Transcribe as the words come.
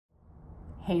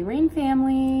Hey Rain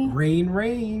family.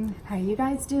 Rain. How you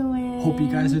guys doing? Hope you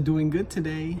guys are doing good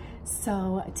today.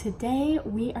 So today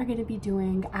we are going to be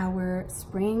doing our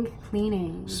spring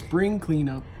cleaning. Spring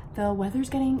cleanup. The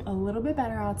weather's getting a little bit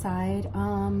better outside.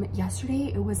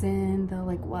 Yesterday it was in the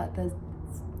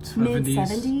mid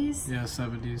 70s. Yeah,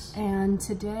 70s. And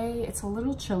today it's a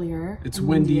little chillier. It's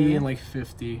windy and like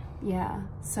 50. Yeah,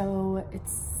 so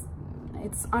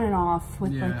it's on and off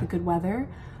with like the good weather,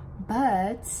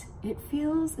 but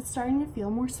it's starting to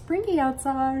feel more springy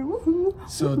outside. Woohoo!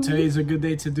 So today's a good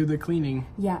day to do the cleaning.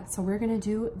 Yeah, so we're gonna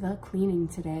do the cleaning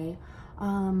today.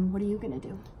 What are you gonna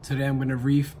do? Today I'm gonna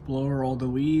reef blower all the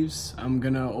leaves. I'm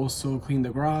gonna also clean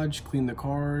the garage, clean the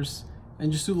cars,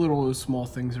 and just do little small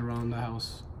things around the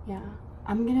house. Yeah,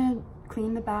 I'm gonna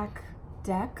clean the back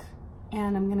deck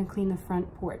and I'm gonna clean the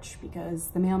front porch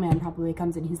because the mailman probably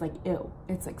comes in, he's like, ew,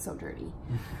 it's like so dirty.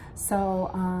 So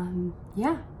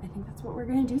yeah, I think that's what we're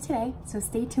gonna do today. So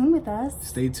stay tuned with us.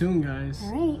 Stay tuned, guys.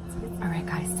 All right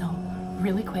guys, so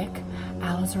really quick,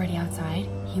 Al's already outside.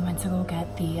 He went to go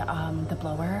get the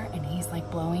blower and he's like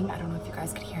blowing. I don't know if you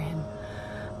guys could hear him,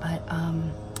 but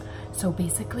so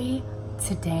basically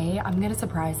today I'm gonna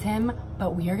surprise him,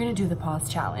 but we are gonna do the pause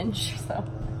challenge. So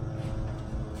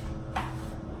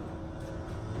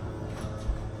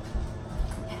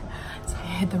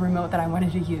I hid the remote that I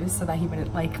wanted to use so that he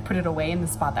wouldn't like put it away in the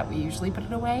spot that we usually put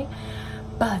it away,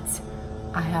 but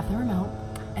I have the remote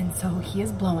and so he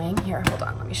is blowing. Here, hold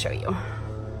on, let me show you.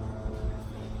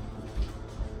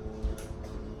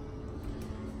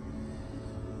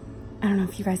 I don't know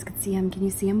if you guys could see him. Can you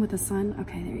see him with the sun?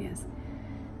 Okay, there he is.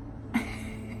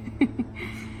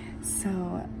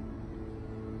 So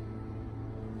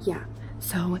yeah,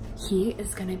 so he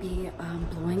is gonna be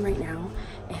blowing right now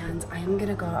and I'm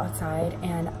gonna go outside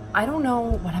and I don't know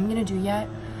what I'm gonna do yet.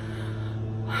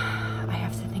 I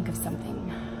have to think of something.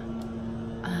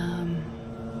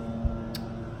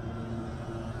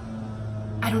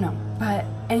 I don't know, but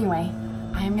anyway,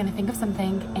 I am gonna think of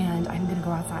something and I'm gonna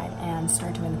go outside and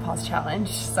start doing the pause challenge.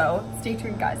 So stay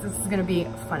tuned, guys, this is gonna be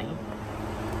funny.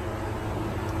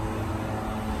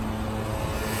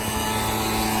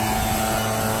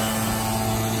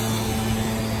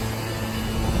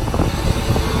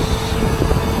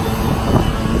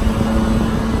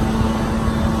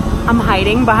 I'm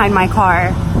hiding behind my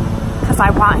car because I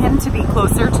want him to be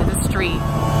closer to the street.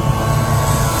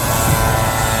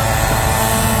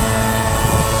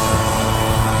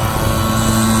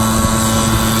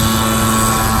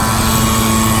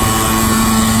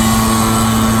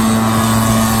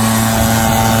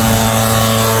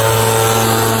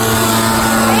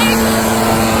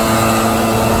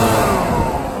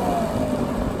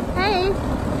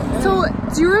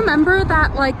 Do you remember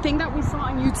that like thing that we saw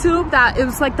on YouTube that it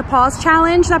was like the pause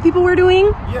challenge that people were doing?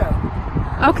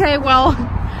 Yeah. Okay, well,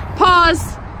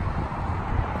 pause.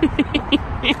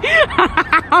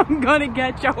 I'm gonna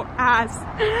get your ass.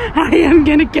 I am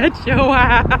gonna get your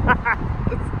ass.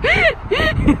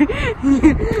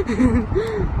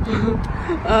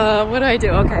 What do I do?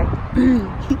 Okay.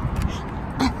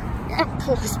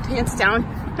 Pull his pants down.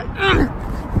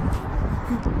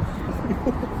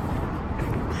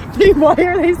 Why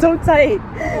are they so tight?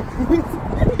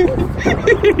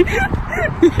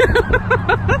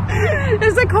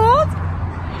 Is it cold?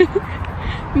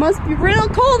 Must be real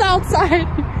cold outside.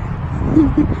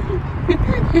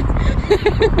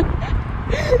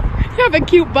 You have a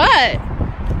cute butt.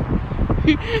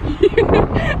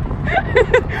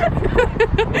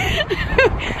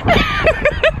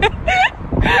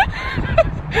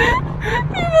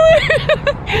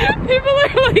 People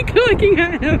are like looking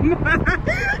at him.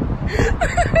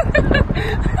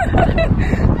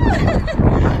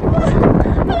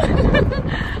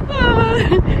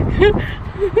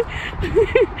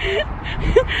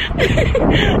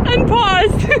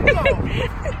 Unpause.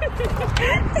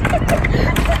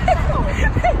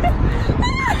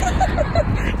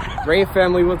 Rain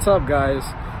family, what's up, guys?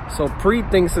 So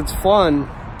Preet thinks it's fun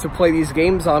to play these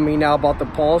games on me now about the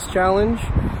pause challenge.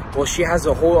 Well, she has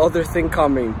a whole other thing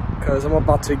coming because I'm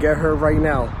about to get her right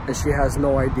now and she has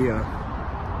no idea.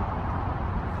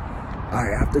 I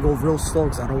have to go real slow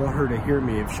because I don't want her to hear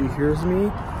me. If she hears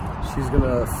me, she's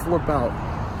gonna flip out.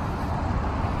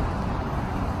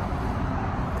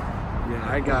 Yeah,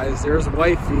 hi guys, there's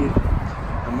wifey.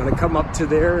 I'm gonna come up to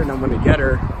there and I'm gonna get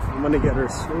her. I'm gonna get her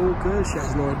so good. She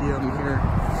has no idea I'm here.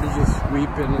 She's just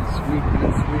sweeping and sweeping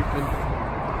and sweeping.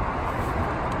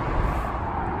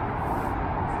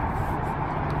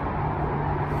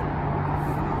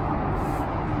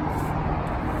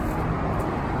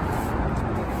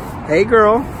 Hey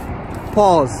girl,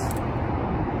 pause.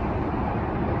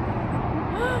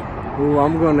 Ooh,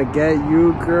 I'm gonna get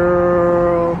you,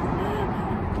 girl.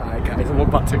 Alright guys, I'm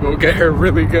about to go get her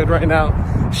really good right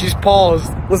now. She's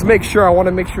paused. Let's make sure, I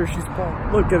wanna make sure she's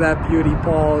paused. Look at that beauty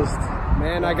paused.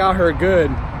 Man, I got her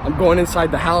good. I'm going inside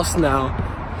the house now.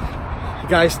 You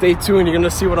guys stay tuned, you're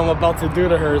gonna see what I'm about to do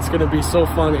to her. It's gonna be so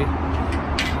funny.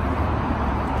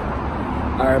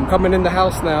 Alright, I'm coming in the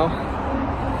house now.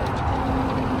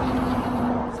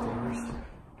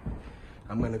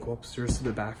 I'm gonna go upstairs to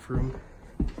the bathroom.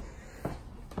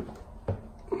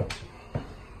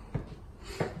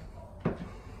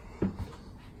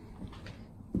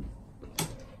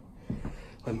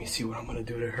 Let me see what I'm gonna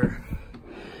do to her.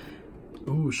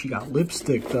 Ooh, she got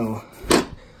lipstick though.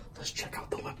 Let's check out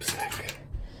the lipstick.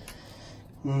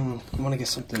 I wanna get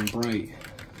something bright.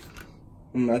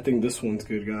 I think this one's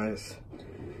good, guys.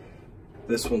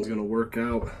 This one's gonna work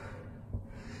out.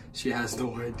 She has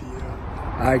no idea.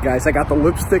 Alright guys, I got the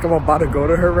lipstick. I'm about to go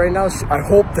to her right now. I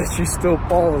hope that she's still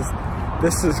paused.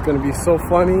 This is gonna be so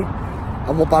funny.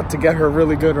 I'm about to get her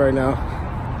really good right now.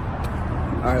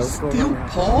 Alright, let's go. Still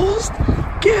paused?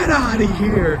 Get out of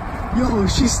here! Yo,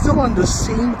 she's still on the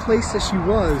same place as she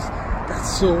was.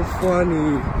 That's so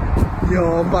funny.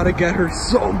 Yo, I'm about to get her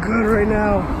so good right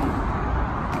now.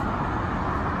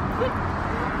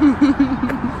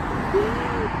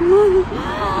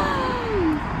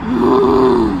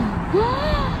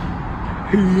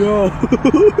 Yo.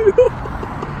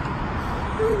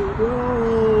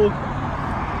 Yo.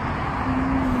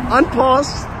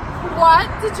 Unpause. What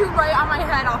did you write on my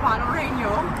head, Alpano?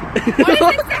 What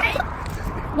does it say?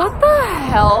 What the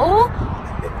hell?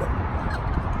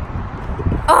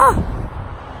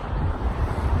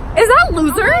 Is that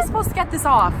loser? How am I supposed to get this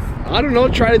off? I don't know.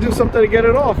 Try to do something to get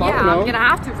it off. Yeah, I don't know. I'm gonna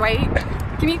have to, right?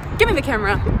 Give me the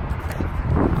camera.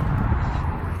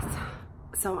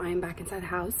 So I am back inside the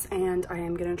house and I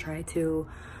am gonna try to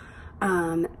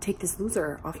take this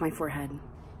loser off my forehead.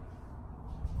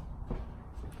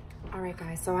 All right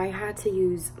guys, so I had to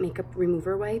use makeup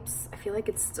remover wipes. I feel like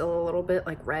it's still a little bit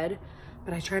like red,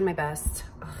 but I tried my best.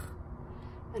 Ugh.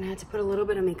 And I had to put a little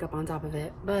bit of makeup on top of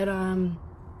it, but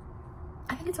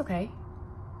I think it's okay.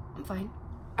 I'm fine.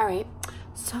 All right,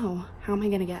 so how am I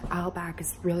gonna get Al back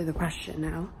is really the question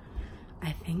now.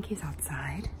 I think he's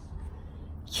outside.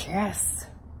 Yes.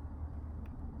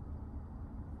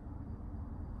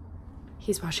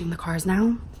 He's washing the cars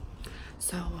now.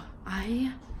 So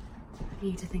I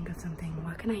need to think of something.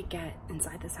 What can I get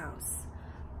inside this house?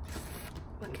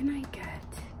 What can I get?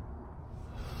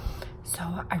 So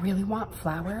I really want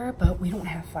flour, but we don't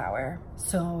have flour.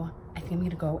 So I think I'm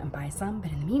gonna go and buy some. But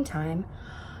in the meantime,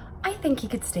 I think he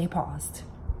could stay paused.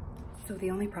 So the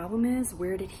only problem is,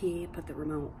 where did he put the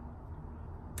remote?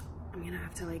 I'm gonna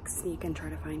have to like sneak and try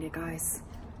to find it, guys.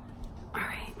 All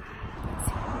right, let's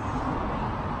see.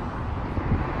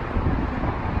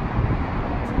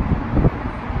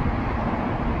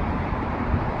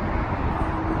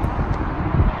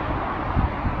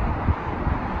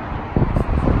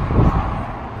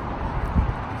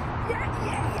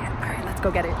 Yeah. All right, let's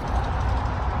go get it.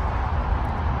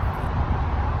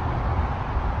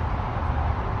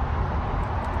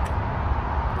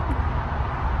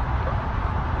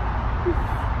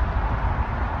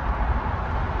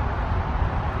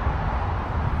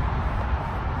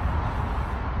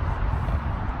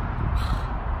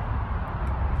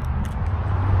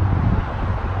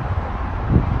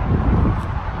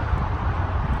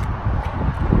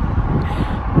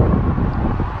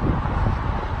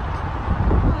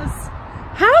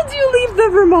 How do you leave the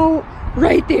remote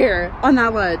right there on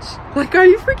that ledge? Like, are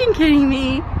you freaking kidding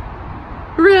me?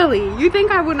 Really? You think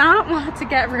I would not want to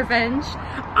get revenge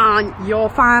on your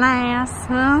fine ass,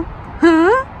 huh?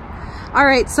 Huh? All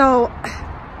right, so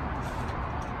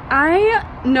I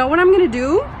know what I'm gonna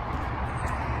do,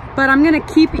 but I'm gonna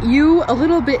keep you a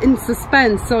little bit in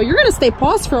suspense. So you're gonna stay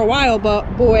paused for a while,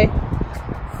 but boy,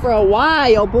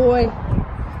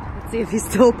 Let's see if he's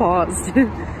still paused.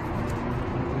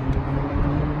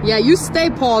 Yeah, you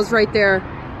stay paused right there.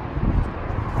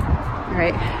 All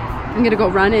right, I'm gonna go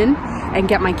run in and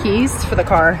get my keys for the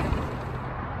car.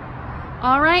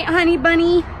 All right, honey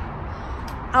bunny,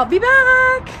 I'll be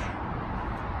back.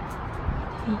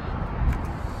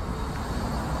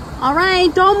 All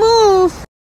right, don't move.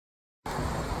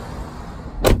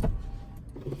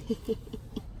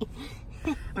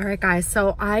 All right, guys,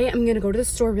 so I am gonna go to the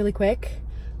store really quick.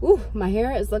 Ooh, my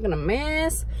hair is looking a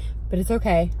mess, but it's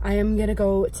okay. I am gonna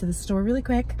go to the store really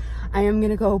quick. I am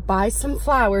gonna go buy some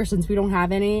flour since we don't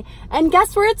have any. And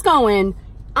guess where it's going?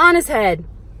 On his head.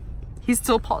 He's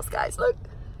still paused, guys, look.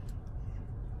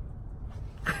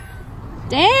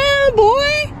 Damn,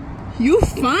 boy, you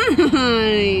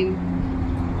fine.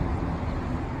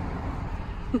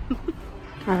 All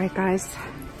right, guys.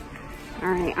 All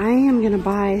right, I am gonna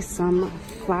buy some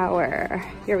flour.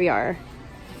 Here we are.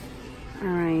 All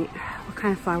right, what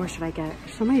kind of flour should I get?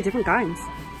 So many different kinds.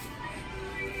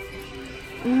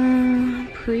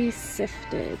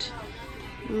 Pre-sifted.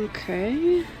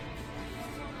 Okay.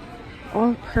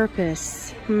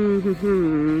 All-purpose.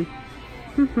 Alright,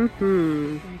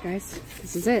 guys,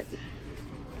 this is it.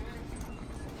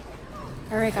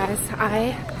 Alright, guys,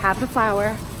 I have the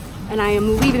flour and I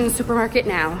am leaving the supermarket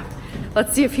now.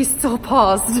 Let's see if he's still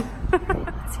paused.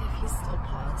 Let's see if he's still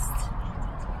paused.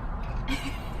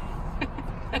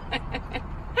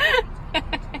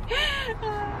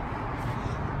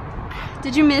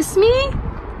 Did you miss me?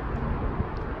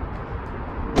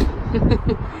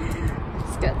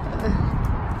 Let's get the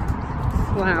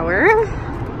flour.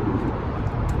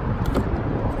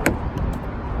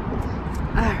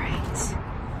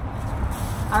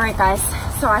 All right, guys,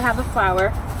 so I have the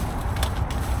flour.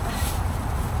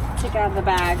 Take it out of the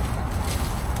bag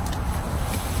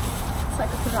so I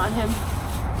can put it on him.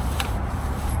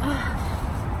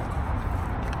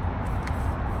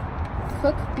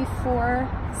 Cook before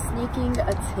sneaking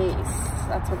a taste.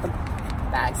 That's what the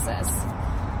bag says.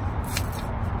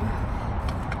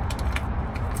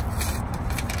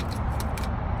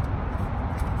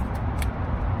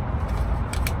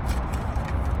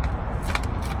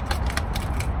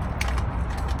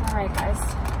 All right, guys.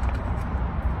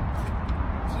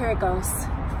 Here it goes.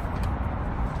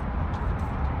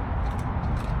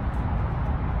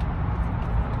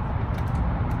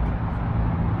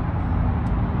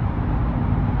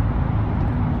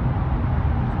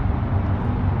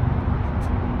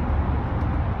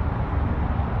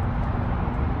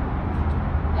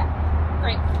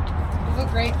 Great. You look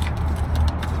great.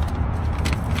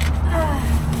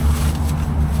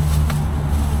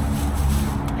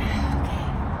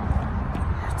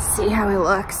 Let's see how he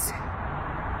looks.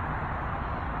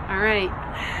 All right.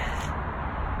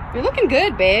 You're looking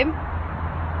good, babe.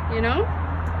 You know?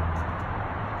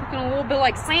 Looking a little bit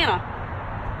like Santa.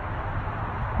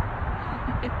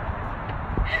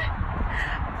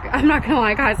 I'm not gonna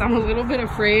lie, guys. I'm a little bit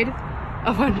afraid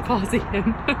of unpausing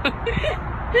him.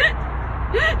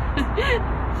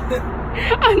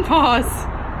 Unpause.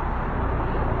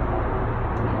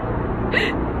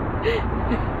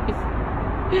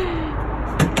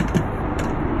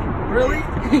 Really?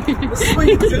 This is what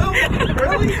you do?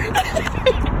 Really?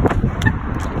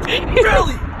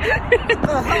 Really? What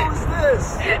the hell is this?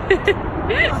 What the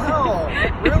hell?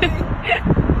 Really?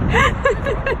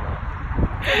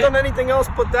 Haven't done anything else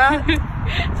but that?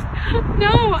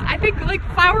 No, I think like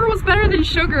flour was better than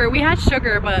sugar. We had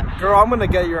sugar, but girl, I'm gonna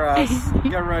get your ass.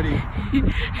 Get ready.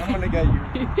 I'm gonna get you.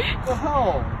 What the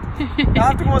hell? I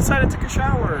have to go inside and take a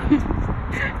shower.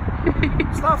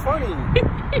 It's not funny.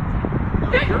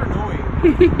 No, you're annoying.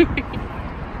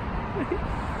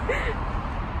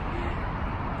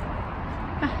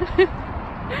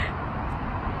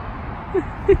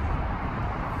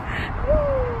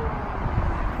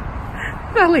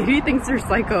 That lady thinks you're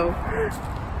psycho.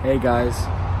 Hey guys,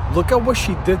 look at what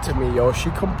she did to me, yo. She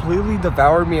completely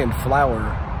devoured me in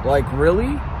flour. Like,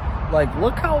 really? Like,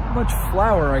 look how much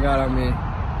flour I got on me.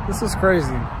 This is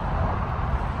crazy.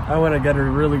 I want to get her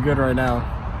really good right now.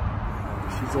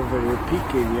 She's over here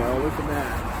peeking, yo. Look at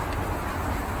that.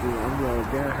 Dude, I'm gonna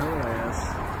get her ass.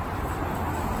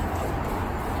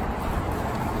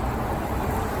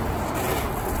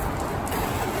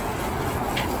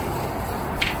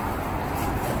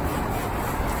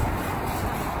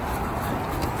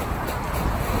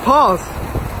 Pause.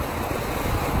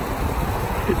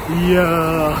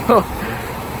 Yeah.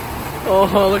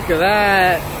 Oh, look at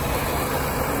that.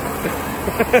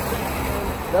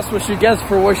 That's what she gets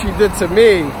for what she did to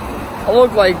me. I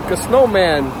look like a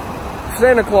snowman,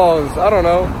 Santa Claus, I don't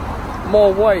know. I'm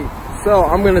all white. So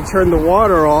I'm gonna turn the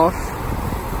water off.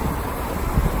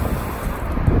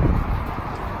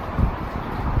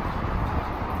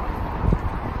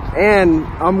 And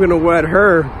I'm gonna wet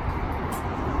her.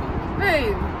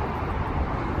 Hey.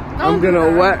 I'm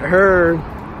gonna wet her.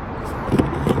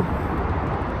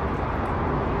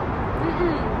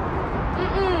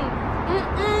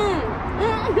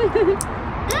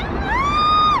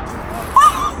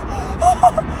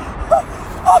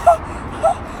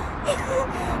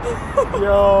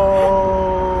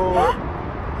 Yo.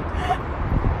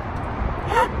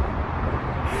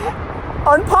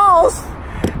 Unpause.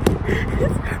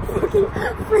 It's fucking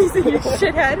freezing, you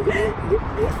shithead.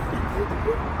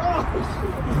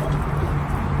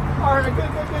 Alright,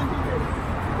 good.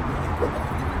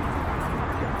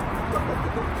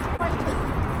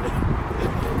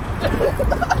 You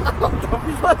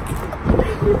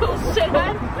little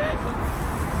shithead.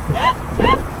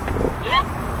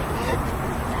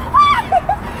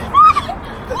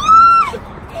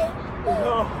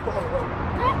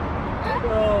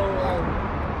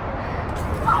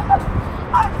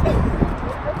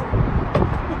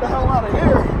 Get the hell out of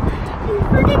here. You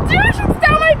freaking douche, it's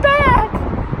down my back.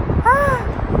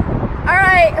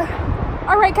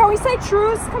 All right, can we say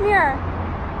truce? Come here.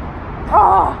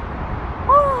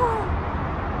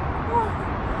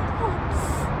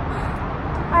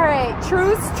 All right,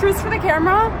 truce for the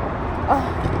camera.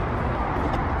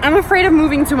 I'm afraid of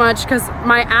moving too much because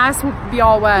my ass will be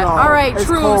all wet. No, all right, it's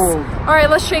truce. cold. All right,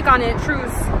 let's shake on it.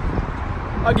 Truce.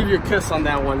 I'll give you a kiss on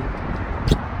that one.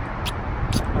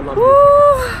 I love Woo. you.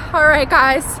 All right,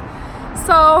 guys.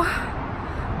 So,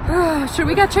 should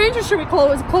we get changed or should we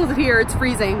close it here? It's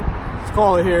freezing. Let's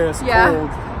call it here. It's cold.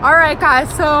 All right, guys.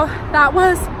 So that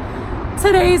was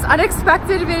today's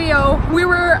unexpected video. We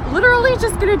were literally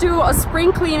just gonna do a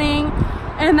spring cleaning,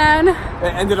 and then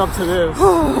it ended up to this.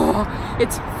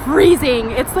 It's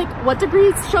freezing. It's like, what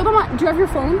degrees? Show them. Do you have your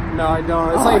phone? No, I don't.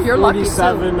 It's like you're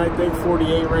 47, I think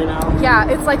 48 right now. Yeah,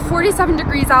 it's like 47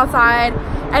 degrees outside,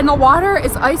 and the water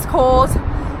is ice cold.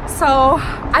 So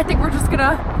I think we're just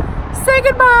gonna say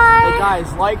goodbye. Hey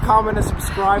guys, like, comment, and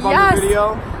subscribe on the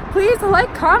video. Please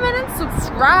like, comment, and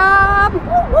subscribe.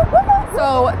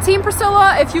 So Team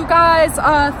Priscilla, if you guys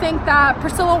think that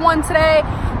Priscilla won today,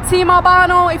 Team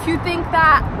Albano, if you think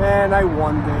that... Man, I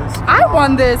won this. I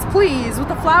won this, please, with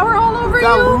the flour all over you.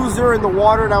 That loser in the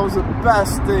water, that was the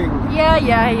best thing.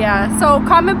 Yeah. So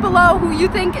comment below who you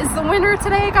think is the winner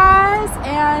today, guys.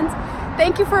 And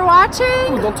thank you for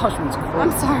watching. Ooh, don't touch me.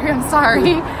 I'm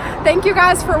sorry. Thank you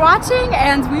guys for watching,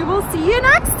 and we will see you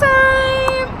next time.